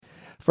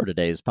For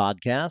today's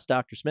podcast,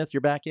 Dr. Smith,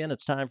 you're back in.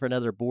 It's time for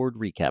another board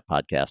recap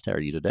podcast. How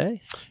are you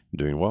today?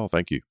 Doing well,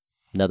 thank you.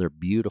 Another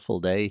beautiful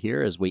day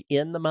here as we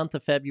end the month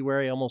of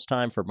February, almost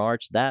time for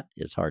March. That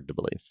is hard to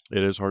believe.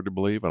 It is hard to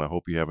believe, and I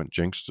hope you haven't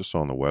jinxed us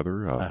on the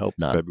weather. I hope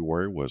not.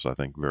 February was, I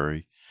think,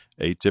 very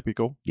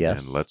atypical.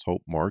 Yes. And let's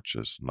hope March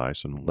is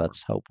nice and warm.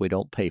 Let's hope we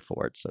don't pay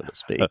for it, so to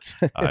speak,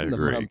 I in the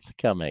agree. month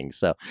coming.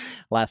 So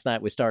last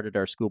night we started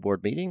our school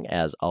board meeting,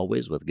 as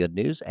always, with good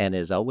news. And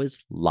as always,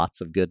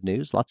 lots of good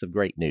news, lots of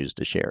great news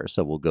to share.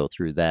 So we'll go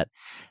through that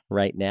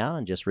right now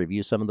and just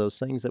review some of those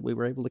things that we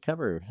were able to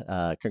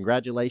cover.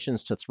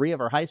 Congratulations to 3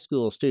 of our high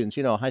school students.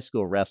 You know, high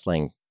school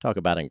wrestling, talk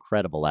about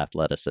incredible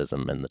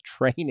athleticism and the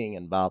training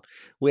involved.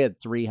 We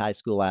had 3 high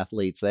school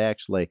athletes. They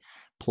actually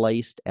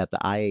placed at the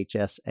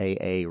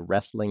IHSAA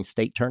wrestling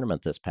state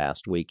tournament this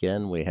past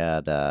weekend. We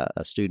had a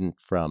student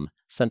from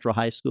Central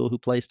High School who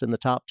placed in the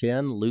top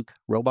 10, Luke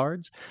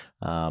Robards,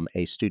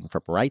 a student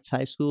from Wrights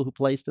High School who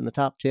placed in the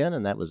top 10,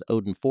 and that was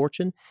Odin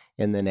Fortune,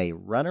 and then a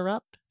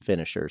runner-up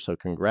finisher. So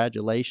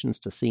congratulations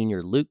to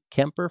senior Luke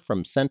Kemper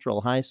from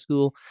Central High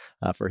School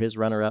for his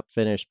runner-up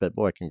finish. But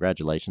boy,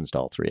 congratulations to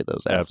all 3 of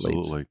those athletes.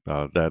 Absolutely.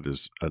 That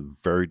is a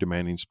very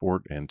demanding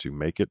sport, and to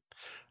make it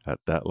at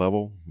that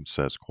level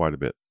says quite a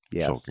bit.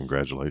 Yes. So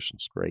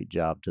congratulations. Great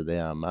job to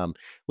them.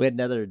 We had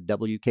another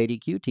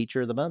WKDQ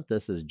Teacher of the Month.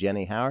 This is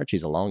Jenny Howard.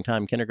 She's a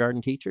longtime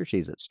kindergarten teacher.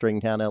 She's at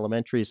Stringtown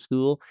Elementary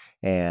School,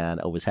 and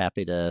always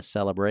happy to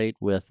celebrate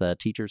with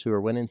teachers who are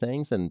winning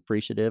things, and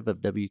appreciative of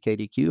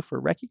WKDQ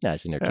for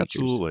recognizing their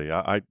teachers. Absolutely.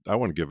 I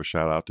want to give a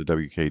shout out to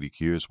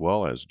WKDQ as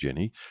well as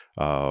Jenny.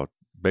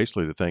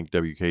 Basically to thank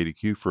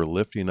WKDQ for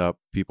lifting up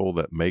people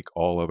that make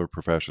all other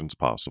professions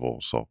possible.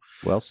 So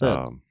well said.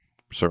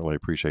 Certainly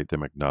appreciate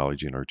them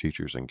acknowledging our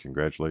teachers, and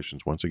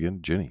congratulations once again,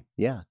 Jenny.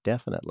 Yeah,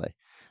 definitely.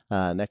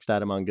 Next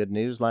item on good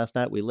news. Last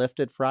night we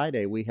lifted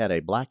Friday. We had a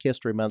Black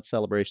History Month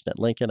celebration at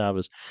Lincoln. I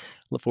was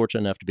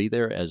fortunate enough to be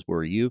there, as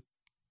were you.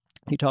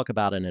 You talk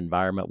about an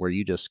environment where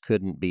you just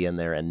couldn't be in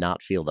there and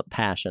not feel the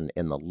passion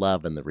and the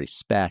love and the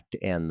respect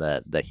and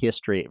the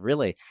history. It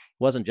really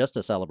wasn't just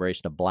a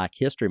celebration of Black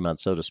History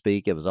Month, so to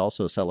speak. It was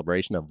also a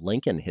celebration of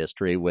Lincoln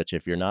history, which,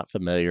 if you're not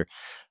familiar,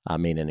 I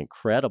mean, an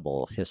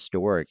incredible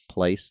historic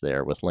place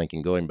there with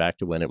Lincoln, going back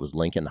to when it was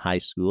Lincoln High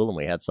School, and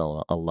we had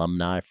some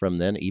alumni from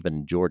then.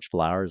 Even George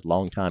Flowers,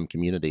 longtime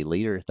community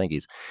leader, I think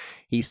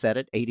he said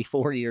it,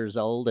 84 years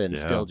old and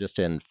still just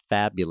in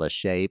fabulous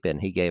shape,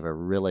 and he gave a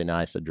really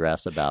nice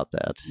address about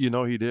that. You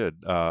know, he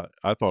did.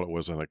 I thought it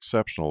was an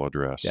exceptional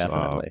address.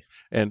 Definitely.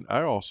 And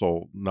I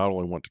also not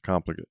only want to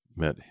compliment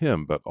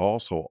him, but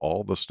also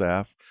all the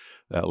staff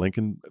at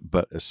Lincoln,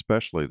 but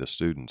especially the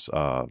students.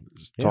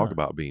 Talk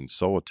about being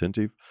so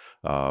attentive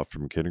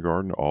from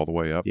kindergarten all the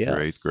way up through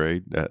 8th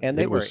grade. And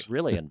they were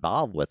really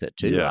involved with it,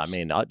 too. Yes. I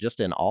mean, just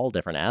in all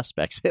different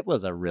aspects. It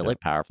was a really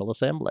powerful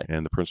assembly.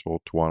 And the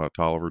principal, Tawana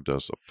Tolliver,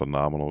 does a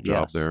phenomenal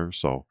job there.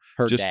 So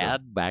her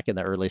dad, back in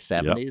the early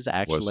 70s,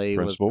 actually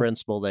was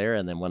principal there,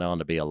 and then went on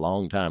to be a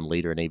longtime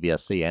leader in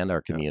EVSC and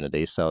our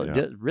community. So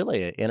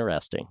really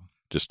interesting.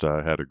 Just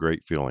had a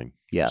great feeling.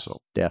 Yes,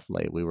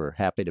 definitely. We were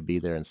happy to be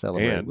there and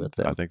celebrate with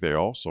them. I think they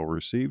also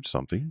received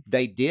something.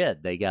 They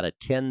did. They got a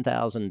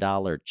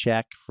 $10,000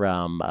 check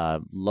from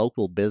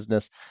local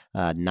business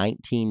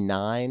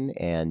 19.9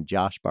 and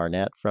Josh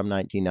Barnett from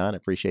 19.9. I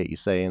appreciate you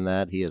saying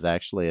that. He is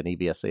actually an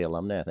EVSC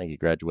alumni. I think he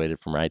graduated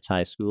from Wrights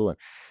High School, and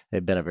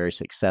they've been a very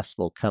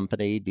successful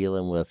company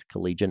dealing with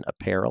collegiate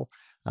apparel,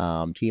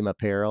 team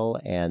apparel,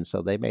 and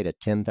so they made a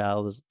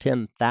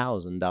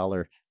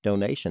 $10,000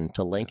 donation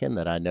to Lincoln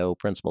that I know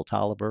Principal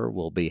Tolliver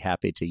will be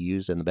happy to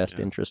use in the best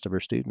interest of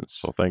her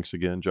students. So thanks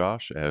again,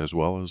 Josh, as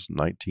well as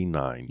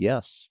 19.9.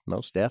 Yes,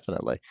 most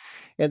definitely.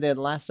 And then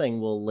last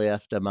thing we'll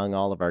lift among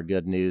all of our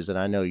good news, and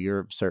I know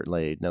you're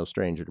certainly no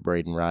stranger to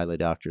Braden Riley,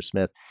 Dr.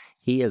 Smith.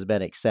 He has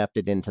been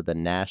accepted into the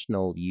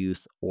National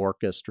Youth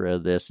Orchestra.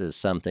 This is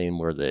something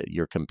where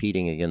you're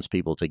competing against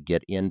people to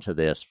get into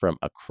this from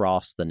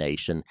across the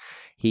nation.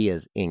 He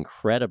is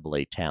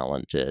incredibly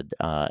talented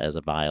as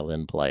a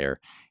violin player,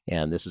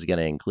 and this is going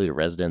to include a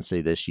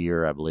residency this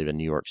year, I believe, in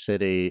New York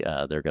City.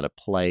 They're going to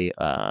play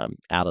out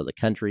of the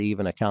country,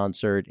 even a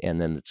concert, and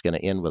then it's going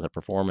to end with a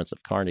performance of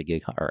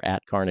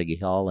at Carnegie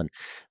Hall, and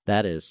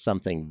that is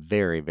something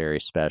very, very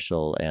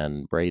special.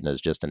 And Braden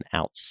is just an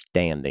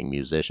outstanding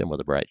musician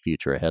with a bright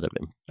future ahead of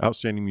him.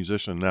 Outstanding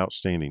musician and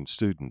outstanding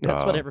student.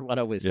 That's what everyone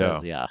always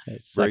says,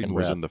 Braden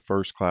was in the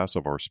first class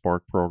of our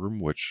Spark program,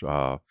 which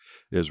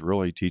is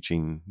really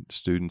teaching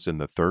students in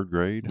the 3rd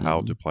grade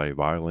how to play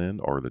violin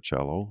or the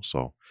cello.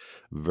 So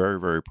very,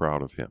 very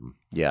proud of him.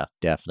 Yeah,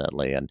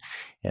 definitely. And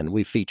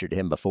we've featured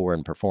him before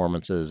in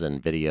performances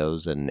and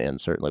videos,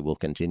 and certainly will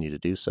continue to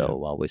do so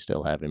while we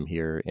still have him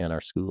here in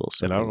our schools.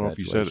 So and I don't know if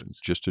you said it,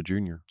 just a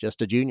junior.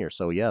 Just a junior.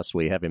 So, yes,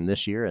 we have him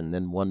this year and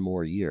then one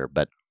more year.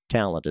 But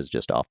talent is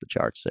just off the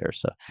charts there.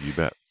 So you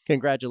bet.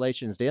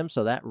 Congratulations, Dim.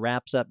 So that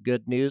wraps up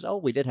good news. Oh,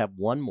 we did have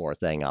one more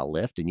thing I'll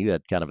lift, and you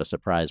had kind of a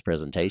surprise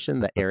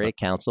presentation. The Area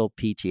Council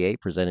PTA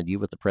presented you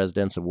with the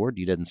President's Award.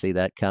 You didn't see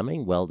that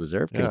coming. Well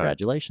deserved. Yeah,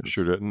 Congratulations.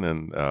 Sure didn't,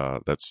 and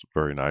that's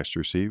very nice to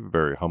receive.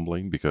 Very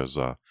humbling because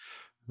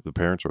the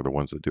parents are the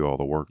ones that do all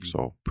the work.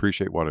 So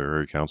appreciate what our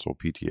Area Council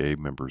PTA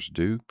members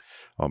do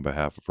on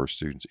behalf of our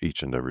students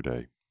each and every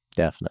day.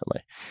 Definitely.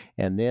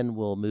 And then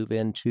we'll move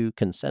into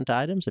consent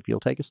items if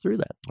you'll take us through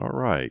that. All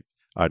right.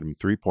 Item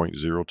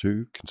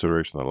 3.02,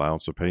 consideration of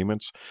allowance of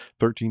payments,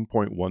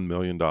 $13.1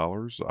 million.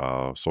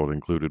 So it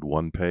included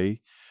one pay,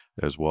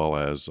 as well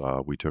as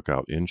we took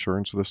out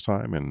insurance this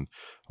time. And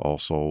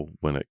also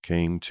when it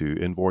came to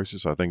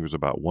invoices, I think it was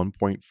about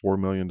 $1.4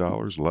 million.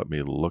 Let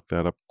me look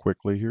that up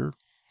quickly here.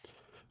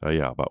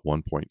 About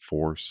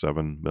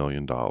 $1.47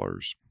 million.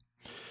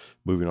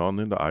 Moving on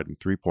then to item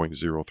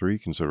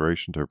 3.03,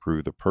 consideration to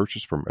approve the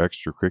purchase from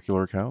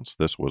extracurricular accounts.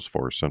 This was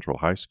for Central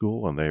High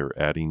School, and they are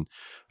adding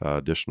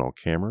additional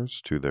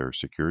cameras to their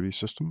security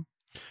system.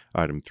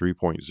 Item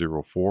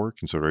 3.04,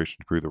 consideration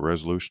to approve the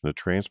resolution to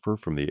transfer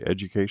from the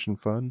Education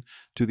Fund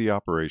to the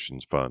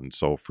Operations Fund.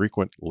 So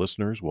frequent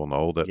listeners will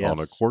know that on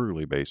a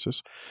quarterly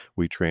basis,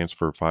 we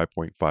transfer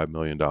 $5.5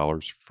 million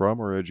from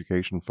our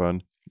Education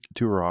Fund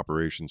to our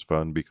Operations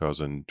Fund because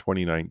in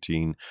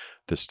 2019,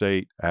 the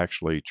state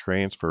actually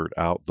transferred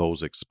out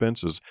those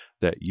expenses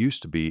that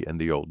used to be in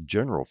the old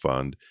general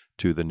fund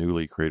to the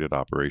newly created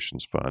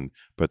Operations Fund,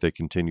 but they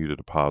continue to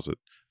deposit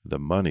the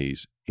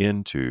monies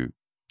into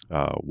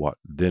what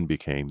then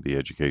became the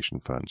Education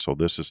Fund. So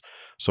this is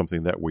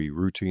something that we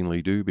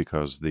routinely do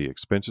because the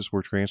expenses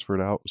were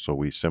transferred out. So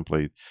we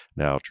simply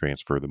now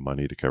transfer the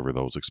money to cover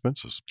those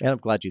expenses. And I'm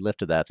glad you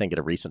lifted that. I think in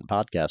a recent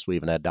podcast, we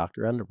even had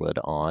Dr. Underwood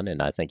on,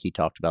 and I think he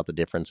talked about the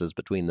differences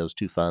between those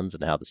two funds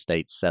and how the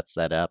state sets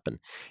that up and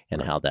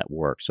Right. how that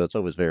works. So it's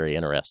always very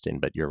interesting,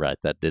 but you're right.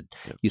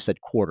 You said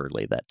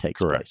quarterly that takes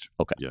Correct. place.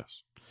 Okay.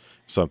 Yes.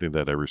 Something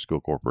that every school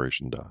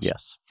corporation does.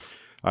 Yes.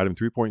 Item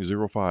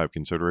 3.05,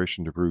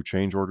 consideration to approve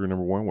change order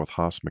number 1 with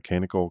Haas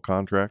Mechanical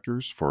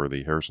Contractors for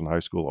the Harrison High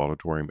School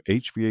Auditorium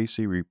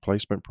HVAC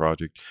replacement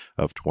project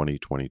of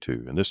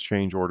 2022. And this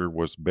change order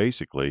was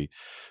basically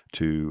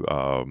to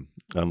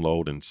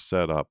unload and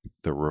set up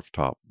the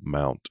rooftop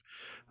mount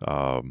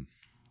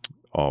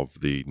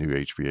of the new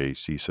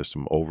HVAC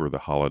system over the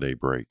holiday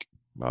break.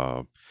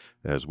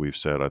 As we've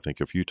said, I think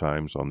a few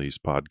times on these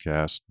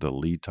podcasts, the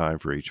lead time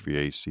for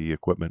HVAC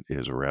equipment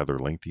is rather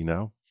lengthy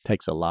now.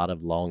 Takes a lot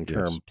of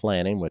long-term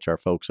planning, which our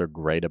folks are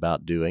great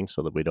about doing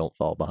so that we don't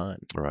fall behind.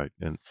 Right.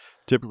 And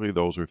typically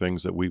those are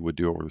things that we would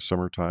do over the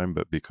summertime,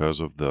 but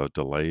because of the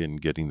delay in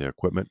getting the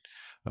equipment,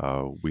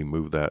 we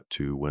move that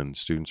to when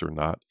students are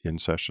not in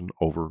session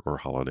over or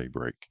holiday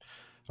break.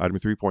 Item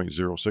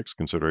 3.06,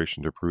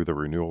 consideration to approve the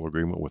renewal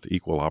agreement with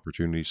Equal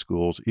Opportunity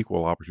Schools.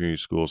 Equal Opportunity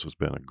Schools has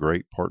been a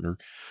great partner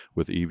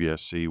with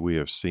EVSC. We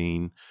have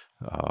seen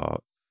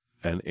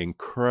an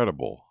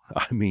incredible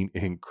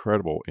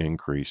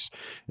increase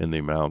in the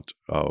amount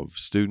of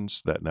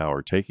students that now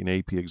are taking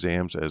AP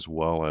exams, as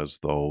well as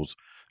those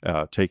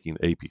taking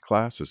AP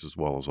classes, as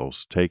well as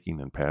those taking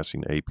and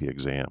passing AP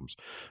exams.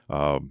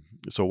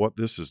 So what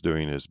this is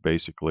doing is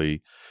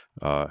basically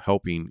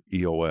helping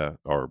EOS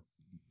or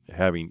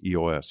having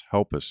EOS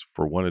help us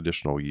for one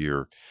additional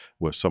year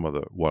with some of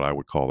the what I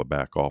would call the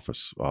back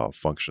office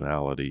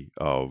functionality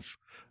of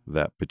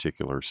that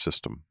particular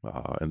system.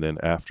 And then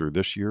after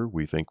this year,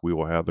 we think we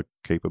will have the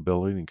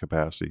capability and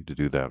capacity to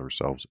do that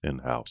ourselves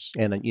in-house.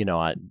 And,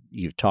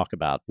 you talk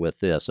about with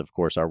this, of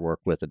course, our work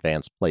with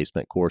advanced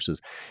placement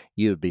courses.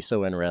 You would be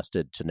so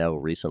interested to know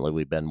recently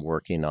we've been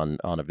working on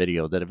a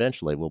video that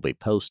eventually we'll be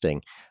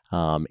posting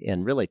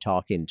and really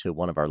talking to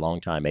one of our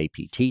longtime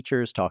AP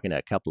teachers, talking to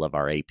a couple of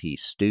our AP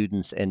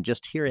students, and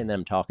just hearing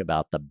them talk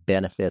about the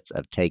benefits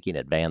of taking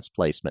advanced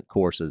placement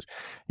courses.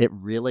 It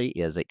really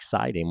is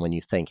exciting when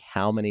you think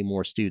how many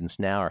more students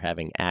now are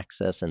having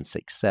access and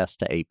success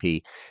to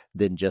AP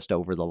than just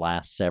over the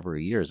last several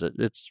years.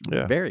 It's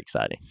very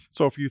exciting.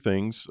 So a few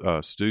things.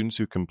 Students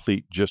who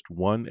complete just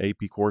one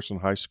AP course in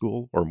high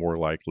school are more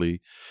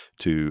likely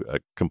to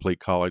complete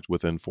college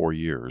within 4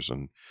 years.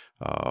 And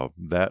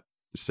that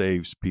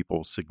saves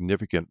people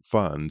significant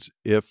funds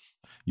if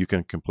you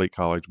can complete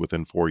college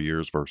within 4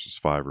 years versus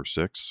 5 or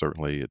 6.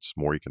 Certainly, it's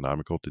more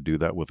economical to do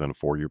that within a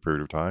 4-year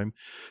period of time.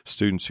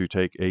 Students who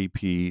take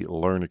AP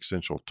learn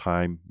essential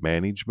time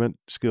management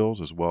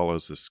skills as well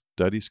as the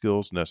study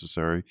skills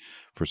necessary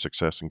for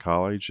success in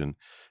college. And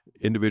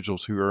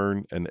individuals who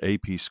earn an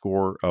AP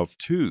score of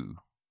 2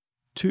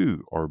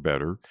 or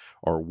better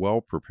are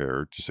well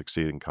prepared to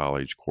succeed in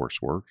college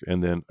coursework.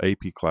 And then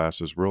AP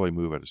classes really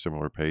move at a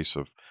similar pace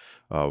of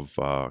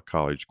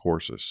college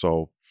courses.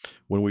 So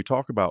when we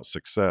talk about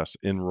success,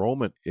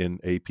 enrollment in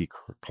AP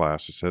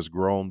classes has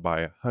grown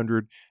by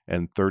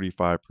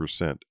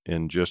 135%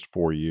 in just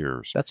 4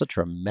 years. That's a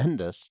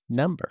tremendous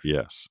number.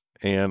 Yes.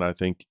 And I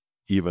think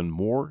even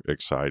more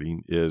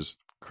exciting is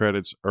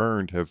credits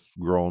earned have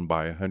grown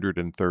by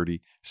 136%.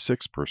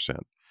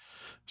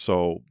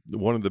 So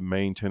one of the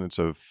main tenets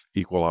of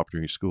Equal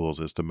Opportunity Schools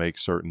is to make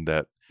certain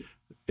that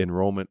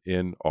enrollment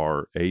in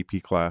our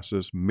AP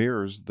classes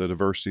mirrors the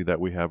diversity that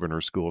we have in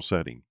our school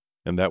setting.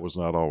 And that was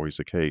not always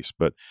the case,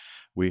 but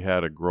we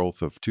had a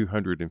growth of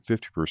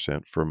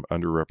 250% from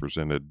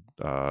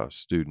underrepresented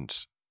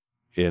students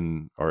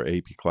in our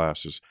AP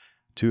classes.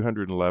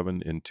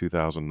 211 in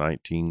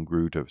 2019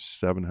 grew to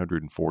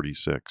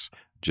 746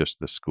 just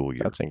this school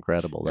year. That's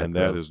incredible. And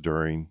that is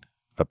during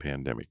a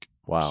pandemic.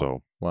 Wow.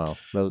 So, wow.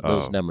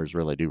 Those numbers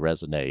really do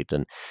resonate.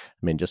 And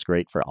I mean, just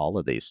great for all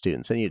of these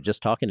students. And you're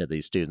just talking to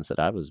these students that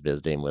I was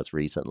visiting with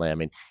recently. I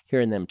mean,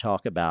 hearing them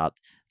talk about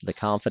the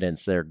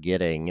confidence they're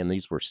getting, and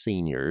these were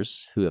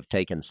seniors who have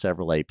taken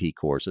several AP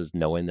courses,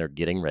 knowing they're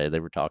getting ready. They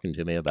were talking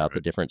to me about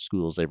the different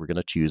schools they were going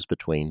to choose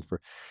between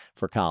for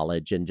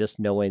college, and just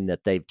knowing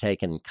that they've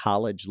taken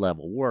college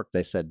level work,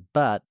 they said,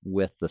 but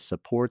with the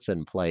supports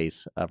in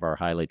place of our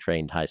highly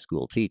trained high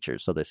school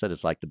teachers. So they said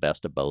it's like the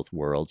best of both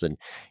worlds. And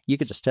you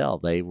could just tell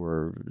they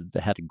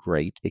had a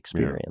great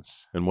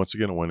experience. Yeah. And once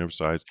again, I want to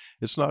emphasize,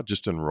 it's not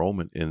just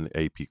enrollment in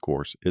the AP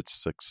course, it's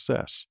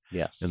success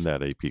in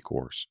that AP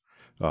course.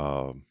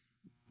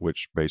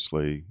 Which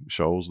basically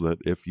shows that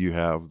if you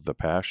have the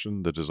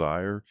passion, the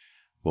desire,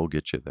 we'll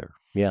get you there.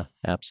 Yeah,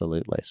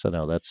 absolutely. So,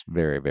 no, that's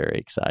very, very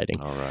exciting.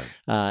 All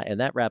right. And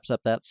that wraps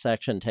up that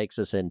section, takes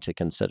us into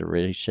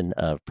consideration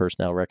of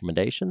personnel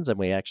recommendations. And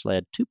we actually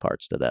had two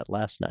parts to that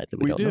last night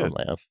that we don't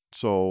normally have.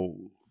 So,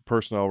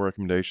 personnel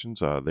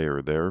recommendations, they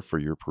are there for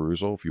your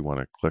perusal if you want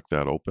to click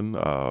that open.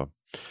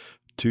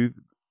 Two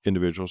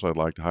individuals I'd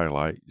like to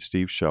highlight.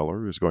 Steve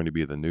Scheller is going to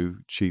be the new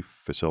Chief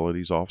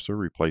Facilities Officer,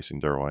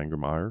 replacing Daryl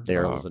Angermeyer.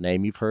 Daryl is a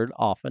name you've heard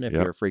often if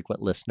you're a frequent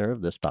listener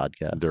of this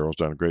podcast. Daryl's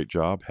done a great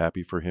job.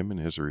 Happy for him in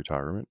his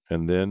retirement.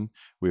 And then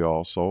we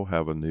also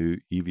have a new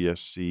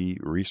EVSC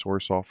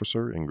Resource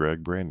Officer in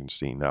Greg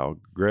Brandenstein. Now,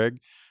 Greg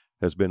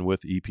has been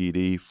with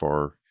EPD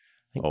for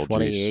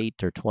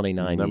 28 or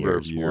 29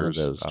 years, one of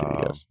those two,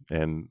 yes.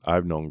 And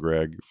I've known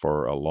Greg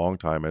for a long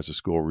time as a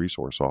school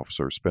resource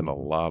officer, spent a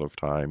lot of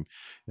time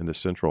in the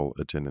Central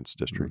Attendance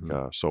District.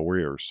 So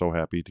we are so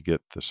happy to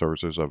get the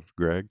services of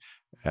Greg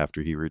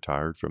after he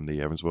retired from the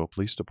Evansville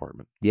Police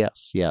Department.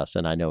 Yes.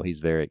 And I know he's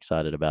very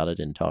excited about it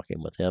and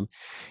talking with him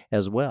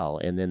as well.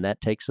 And then that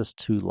takes us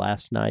to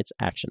last night's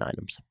action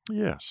items.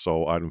 Yes.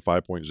 So item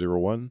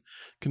 5.01,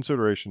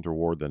 consideration to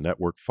award the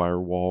network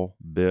firewall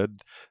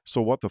bid.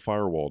 So what the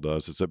firewall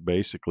does is it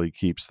basically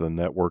keeps the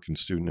network and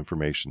student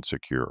information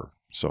secure.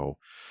 So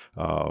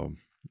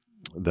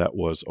that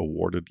was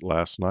awarded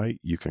last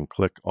night. You can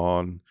click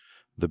on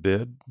the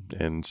bid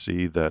and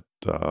see that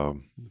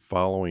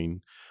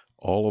following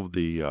all of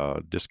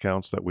the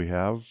discounts that we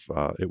have,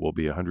 it will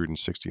be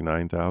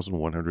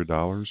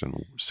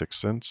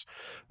 $169,100.06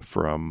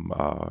 from,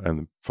 and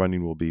the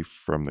funding will be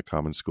from the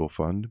Common School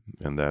Fund,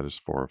 and that is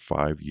for a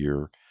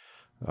 5-year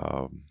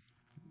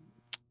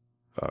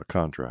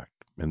contract.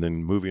 And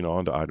then moving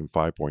on to item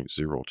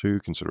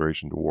 5.02,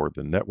 consideration to award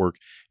the network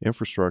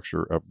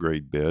infrastructure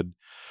upgrade bid.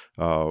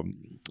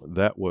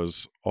 That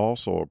was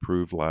also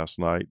approved last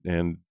night.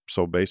 And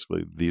so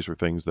basically, these are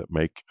things that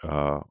make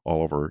all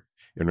of our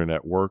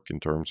internet work in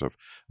terms of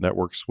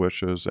network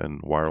switches and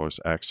wireless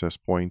access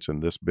points.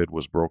 And this bid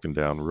was broken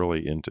down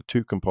really into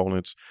two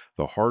components,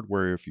 the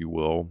hardware, if you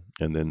will,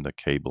 and then the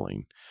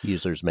cabling.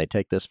 Users may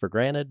take this for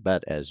granted,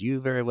 but as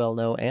you very well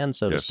know, and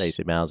so does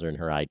Stacy Mauser and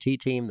her IT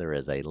team, there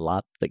is a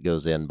lot that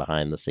goes in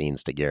behind the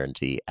scenes to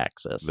guarantee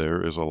access.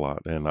 There is a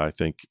lot. And I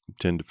think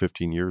 10 to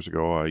 15 years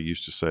ago, I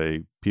used to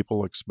say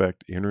people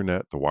expect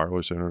internet, the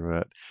wireless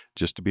internet,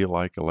 just to be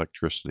like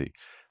electricity.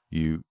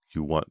 You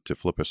want to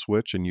flip a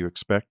switch and you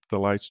expect the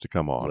lights to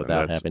come on.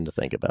 Without having to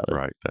think about it.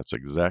 Right. That's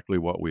exactly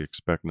what we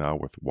expect now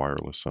with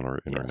wireless on our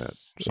internet.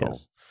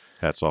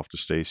 Hats off to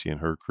Stacy and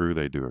her crew.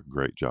 They do a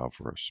great job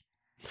for us.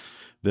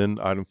 Then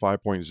item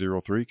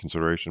 5.03,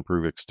 consideration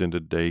approve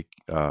extended day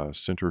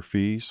center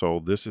fee.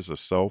 So this is a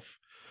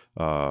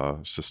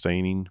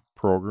self-sustaining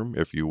program,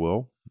 if you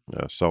will,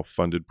 a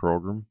self-funded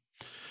program.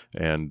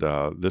 And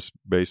this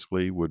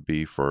basically would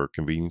be for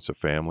convenience of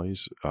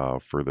families,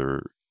 for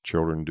their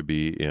children to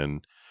be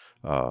in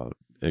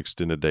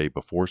extended day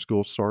before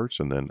school starts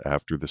and then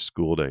after the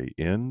school day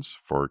ends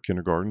for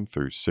kindergarten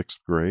through 6th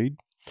grade.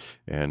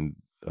 And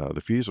the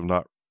fees have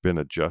not been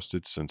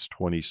adjusted since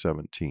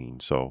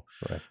 2017. So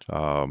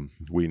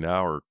we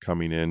now are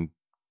coming in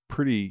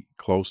pretty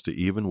close to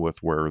even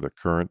with where the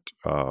current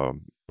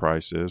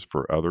price is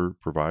for other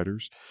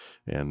providers.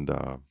 And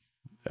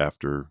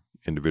after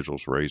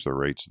individuals raise their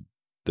rates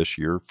this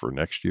year for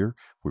next year,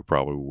 we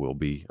probably will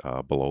be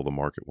below the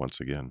market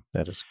once again.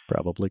 That is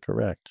probably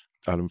correct.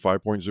 Item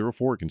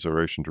 5.04,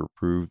 consideration to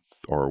approve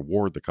or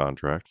award the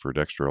contract for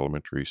Dexter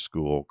Elementary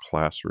School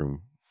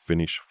classroom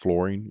finish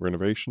flooring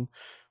renovation.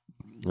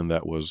 And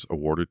that was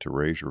awarded to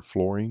Razor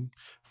Flooring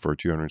for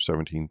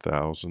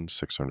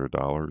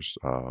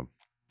 $217,600.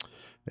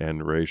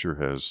 And Razor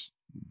has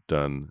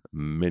done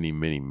many,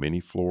 many, many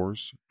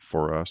floors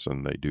for us,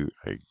 and they do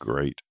a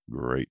great,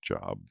 great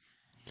job.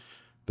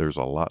 There's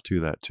a lot to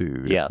that,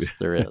 too. Yes,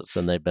 there is.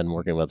 And they've been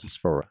working with us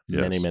for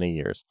many, many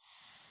years.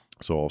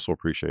 So also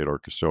appreciate our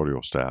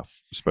custodial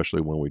staff,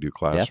 especially when we do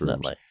classrooms.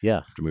 Definitely.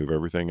 Yeah. Have to move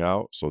everything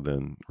out. So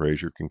then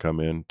Razor can come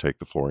in, take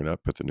the flooring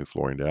up, put the new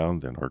flooring down.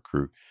 Then our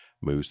crew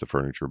moves the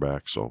furniture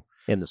back. So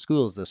In the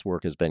schools, this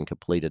work has been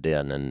completed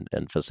in,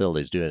 and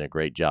facilities doing a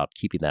great job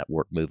keeping that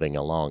work moving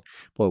along.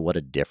 Boy, what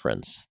a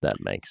difference that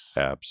makes.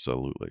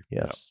 absolutely.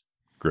 Yes.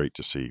 Yeah, great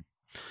to see.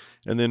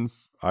 And then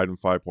item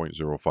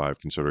 5.05,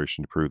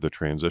 consideration to approve the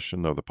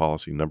transition of the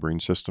policy numbering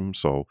system.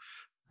 So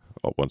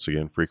once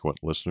again, frequent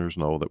listeners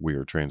know that we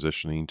are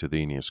transitioning to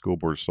the Indiana School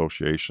Board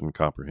Association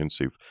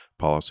Comprehensive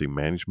Policy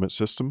Management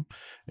System.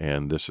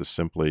 And this is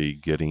simply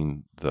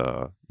getting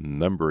the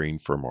numbering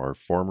from our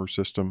former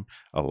system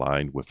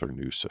aligned with our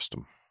new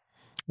system.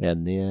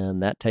 And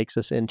then that takes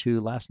us into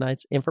last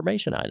night's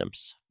information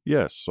items.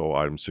 Yes, so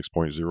item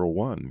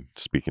 6.01,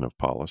 speaking of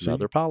policy.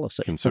 Another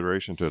policy.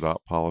 Consideration to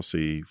adopt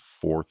policy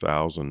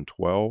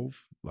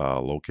 4012,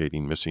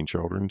 locating missing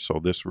children.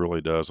 So this really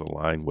does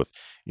align with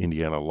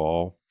Indiana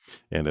law,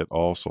 and it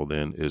also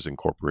then is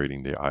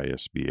incorporating the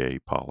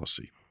ISBA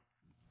policy.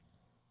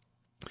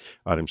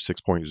 Item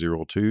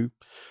 6.02,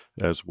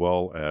 as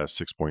well as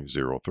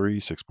 6.03,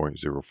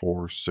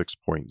 6.04,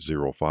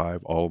 6.05.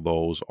 All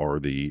those are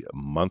the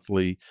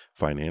monthly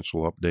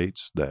financial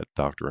updates that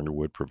Dr.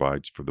 Underwood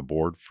provides for the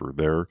board for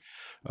their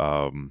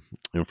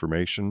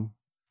information.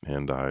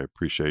 And I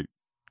appreciate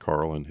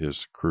Carl and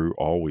his crew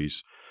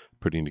always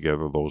putting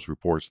together those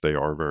reports. They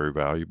are very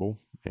valuable.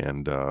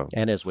 And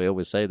as we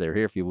always say, they're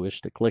here. If you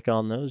wish to click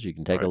on those, you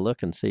can take a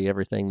look and see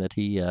everything that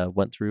he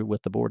went through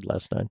with the board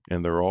last night.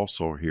 And they're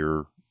also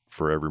here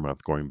for every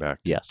month going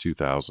back to Yes.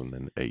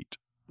 2008.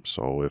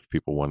 So if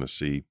people want to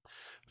see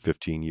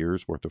 15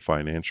 years worth of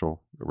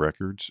financial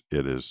records,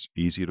 it is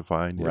easy to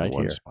find in Right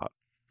one here. spot.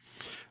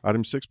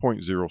 Item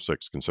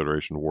 6.06,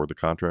 consideration to award the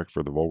contract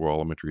for the Vogel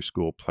Elementary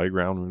School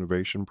playground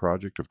renovation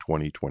project of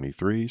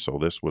 2023. So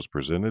this was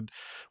presented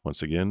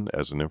once again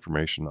as an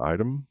information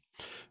item.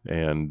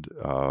 And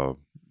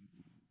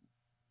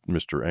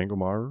Mr.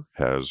 Engelmeyer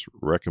has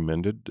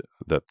recommended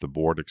that the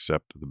board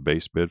accept the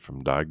base bid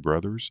from Dyke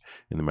Brothers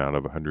in the amount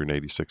of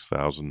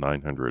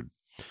 $186,900.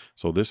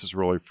 So this is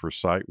really for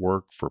site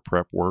work, for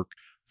prep work.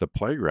 The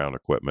playground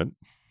equipment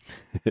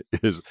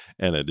is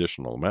an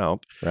additional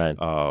amount. Right.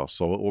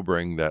 So it will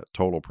bring that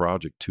total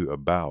project to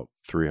about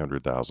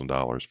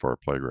 $300,000 for our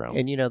playground.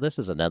 And this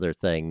is another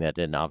thing that,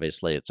 and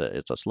obviously it's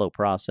a slow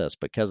process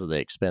because of the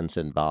expense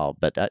involved.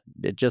 But I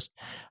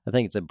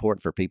think it's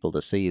important for people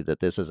to see that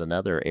this is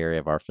another area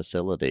of our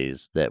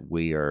facilities that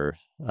we are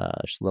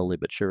slowly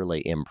but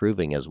surely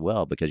improving as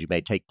well. Because you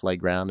may take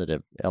playground at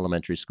an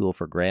elementary school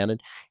for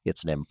granted,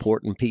 it's an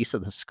important piece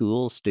of the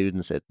school.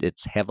 Students,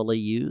 it's heavily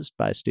used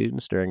by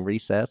students during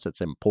recess.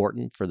 It's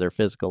important for their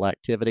physical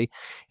activity,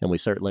 and we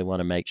certainly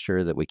want to make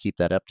sure that we keep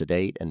that up to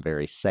date and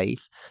very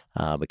safe.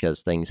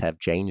 Because things have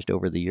changed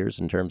over the years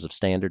in terms of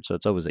standards. So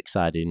it's always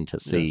exciting to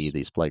see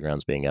these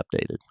playgrounds being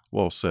updated.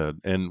 Well said.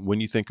 And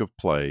when you think of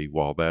play,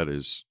 while that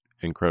is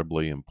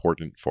incredibly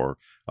important for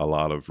a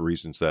lot of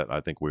reasons that I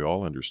think we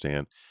all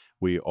understand,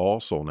 we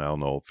also now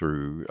know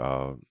through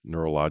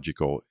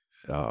neurological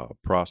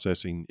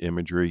processing,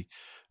 imagery,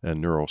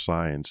 and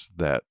neuroscience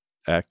that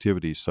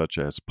activities such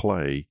as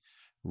play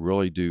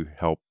really do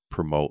help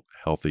promote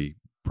healthy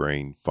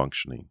brain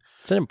functioning.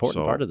 It's an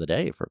important part of the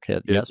day for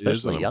kids,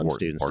 especially young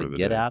students, to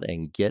get out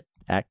and get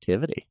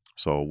activity.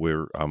 So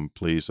I'm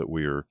pleased that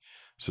we are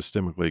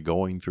systemically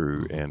going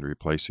through and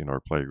replacing our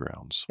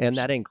playgrounds. And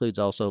that includes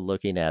also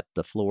looking at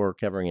the floor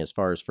covering as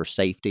far as for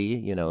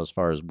safety, as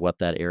far as what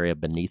that area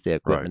beneath the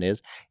equipment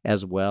is,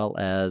 as well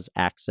as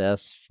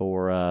access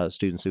for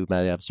students who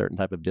may have a certain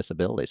type of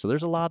disability. So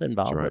there's a lot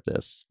involved with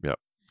this. Yeah.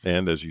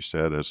 And as you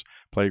said, as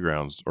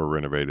playgrounds are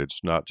renovated,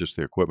 it's not just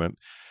the equipment.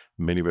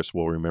 Many of us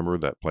will remember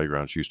that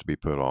playgrounds used to be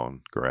put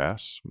on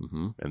grass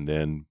and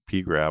then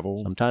pea gravel.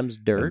 Sometimes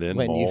dirt and then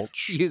when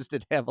mulch you used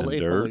it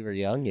heavily when we were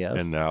young, yes.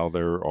 And now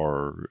there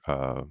are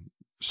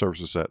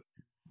services that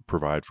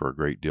provide for a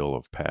great deal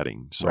of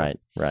padding. So, right.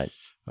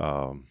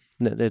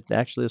 It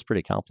actually is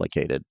pretty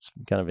complicated. It's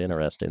kind of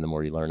interesting the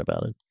more you learn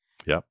about it.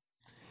 Yep.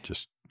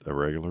 Just a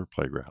regular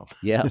playground.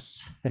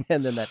 Yes.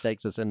 And then that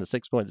takes us into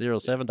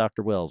 6.07.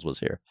 Dr. Wells was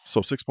here.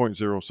 So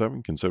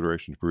 6.07,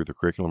 consideration to approve the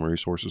curriculum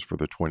resources for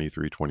the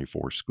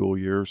 23-24 school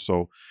year.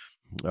 So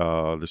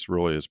this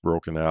really is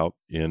broken out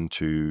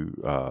into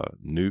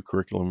new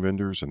curriculum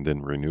vendors and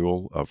then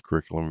renewal of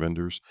curriculum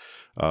vendors.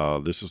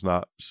 This is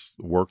not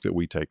work that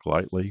we take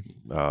lightly.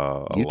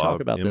 You talk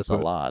about this a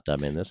lot. I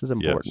mean, this is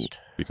important.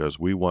 Yes, because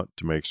we want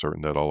to make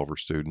certain that all of our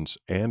students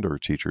and our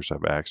teachers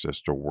have access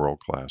to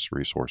world-class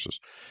resources.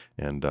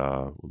 And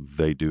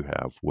they do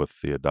have with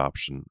the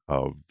adoption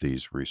of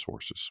these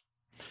resources.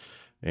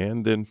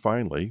 And then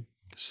finally,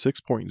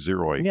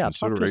 6.08. Yeah,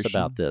 talk to us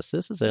about this.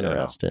 This is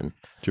interesting.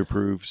 To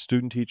approve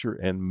student teacher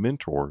and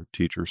mentor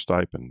teacher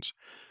stipends.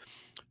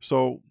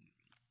 So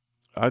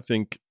I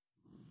think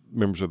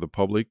members of the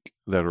public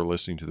that are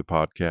listening to the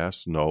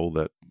podcast know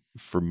that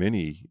for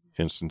many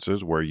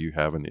instances where you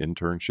have an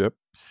internship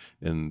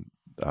in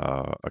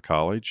a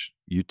college,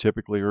 you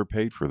typically are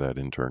paid for that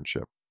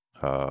internship.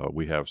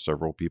 We have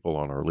several people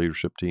on our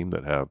leadership team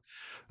that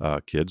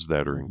have kids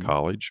that are in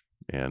college,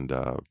 and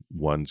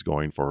one's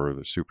going for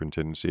the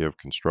superintendency of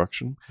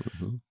construction,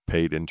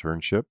 paid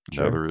internship.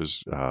 Sure. Another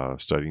is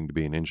studying to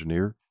be an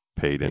engineer,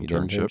 paid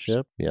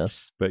internships.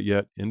 Yes. But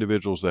yet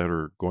individuals that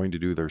are going to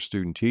do their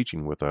student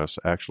teaching with us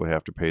actually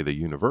have to pay the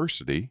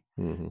university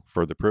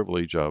for the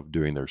privilege of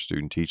doing their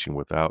student teaching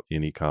without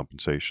any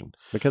compensation.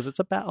 Because it's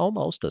about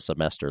almost a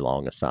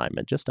semester-long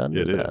assignment, just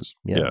under that. It is,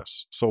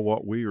 yes. So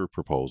what we are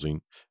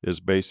proposing is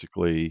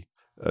basically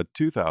a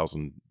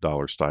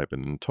 $2,000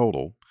 stipend in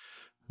total.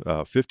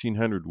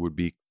 $1,500 would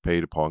be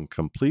paid upon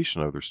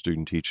completion of their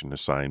student teaching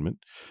assignment,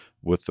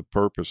 with the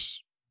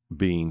purpose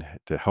being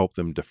to help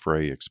them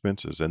defray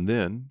expenses. And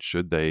then,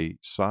 should they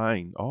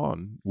sign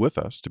on with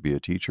us to be a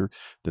teacher,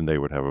 then they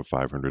would have a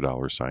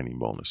 $500 signing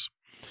bonus.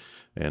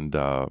 And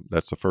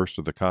that's the first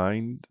of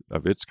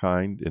its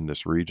kind in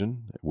this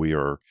region. We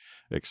are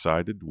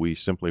excited. We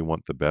simply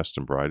want the best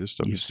and brightest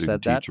of the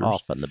student teachers. You've said that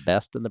often. The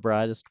best and the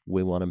brightest,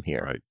 we want them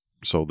here. Right.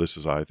 So this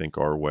is, I think,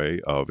 our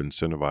way of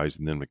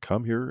incentivizing them to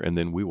come here, and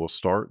then we will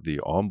start the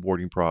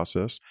onboarding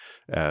process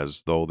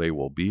as though they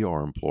will be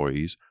our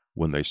employees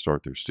when they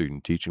start their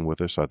student teaching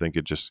with us. I think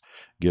it just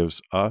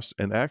gives us,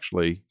 and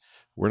actually,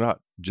 we're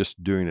not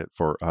just doing it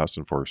for us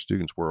and for our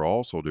students. We're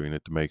also doing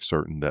it to make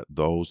certain that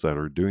those that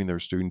are doing their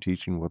student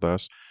teaching with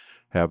us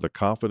have the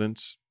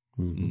confidence,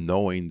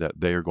 knowing that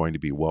they are going to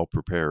be well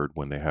prepared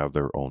when they have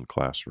their own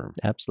classroom.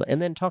 Absolutely.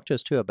 And then talk to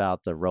us, too,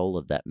 about the role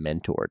of that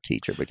mentor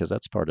teacher, because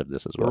that's part of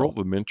this as well. The role of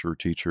the mentor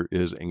teacher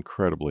is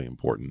incredibly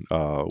important.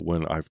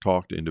 When I've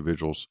talked to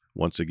individuals,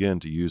 once again,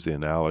 to use the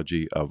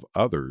analogy of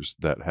others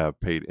that have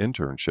paid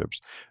internships,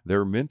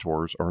 their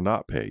mentors are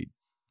not paid.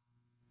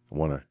 I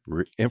want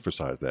to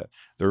emphasize that.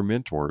 Their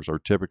mentors are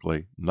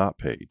typically not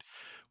paid.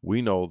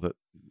 We know that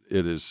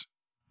it is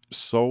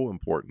so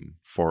important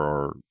for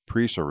our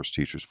pre-service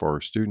teachers, for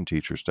our student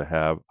teachers, to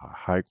have a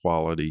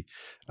high-quality,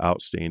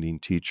 outstanding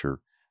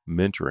teacher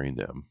mentoring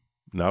them,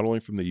 not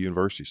only from the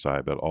university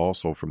side, but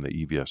also from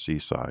the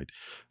EVSC side.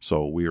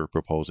 So we are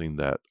proposing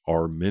that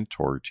our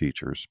mentor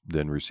teachers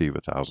then receive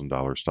a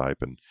 $1,000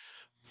 stipend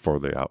for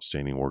the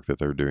outstanding work that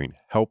they're doing,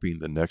 helping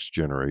the next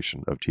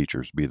generation of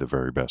teachers be the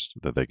very best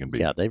that they can be.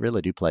 Yeah, they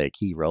really do play a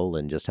key role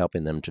in just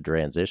helping them to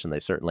transition.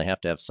 They certainly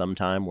have to have some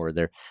time where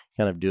they're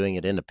kind of doing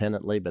it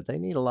independently, but they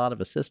need a lot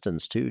of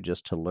assistance too,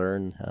 just to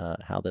learn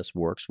how this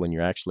works when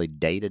you're actually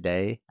day to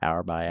day,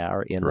 hour by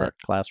hour in that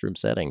classroom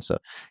setting. So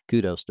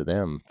kudos to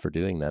them for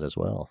doing that as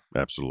well.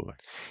 Absolutely.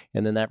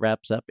 And then that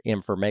wraps up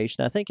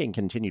information. I think in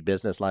continued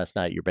business last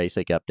night, your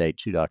basic update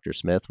to Dr.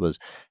 Smith was,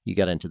 you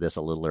got into this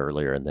a little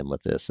earlier, and then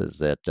with this is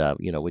that,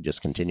 we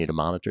just continue to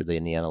monitor the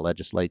Indiana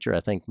legislature. I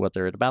think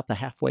they're at about the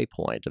halfway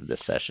point of this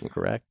session,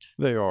 correct?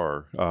 They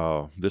are.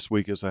 This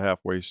week is the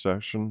halfway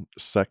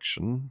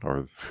section,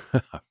 or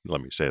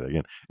let me say that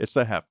again. It's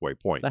the halfway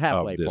point. The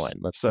halfway point.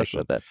 Let's stick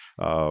with that.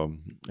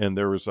 And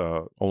there was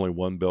only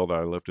one bill that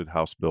I lifted,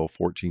 House Bill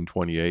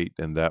 1428,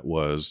 and that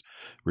was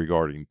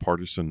regarding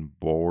partisan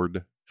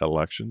board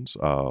elections.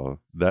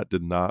 That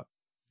did not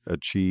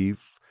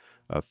achieve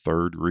a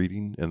third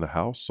reading in the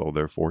House, so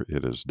therefore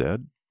it is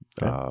dead.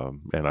 Okay.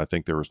 And I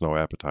think there was no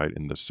appetite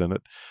in the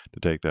Senate to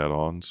take that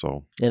on.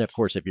 And of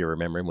course, if you're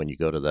remembering, when you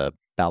go to the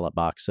ballot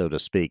box, so to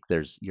speak,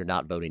 you're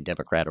not voting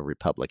Democrat or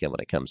Republican when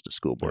it comes to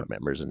school board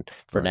members. And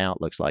for now,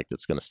 it looks like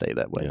that's going to stay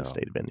that way in the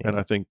state of Indiana. And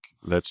I think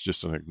that's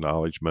just an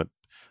acknowledgement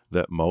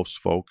that most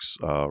folks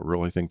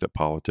really think that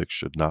politics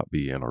should not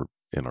be in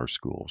our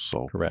schools.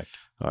 So correct.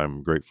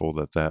 I'm grateful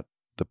that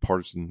the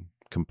partisan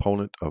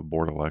component of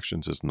board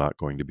elections is not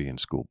going to be in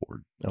school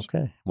board.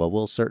 Okay. Well,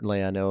 we'll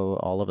certainly, I know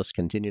all of us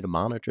continue to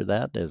monitor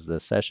that as the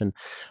session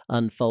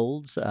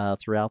unfolds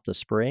throughout the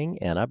spring.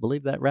 And I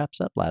believe that wraps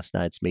up last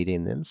night's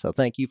meeting then. So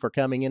thank you for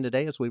coming in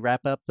today as we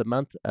wrap up the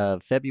month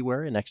of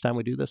February. Next time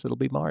we do this, it'll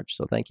be March.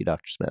 So thank you,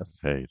 Dr. Smith.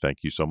 Hey, thank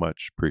you so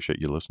much. Appreciate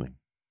you listening.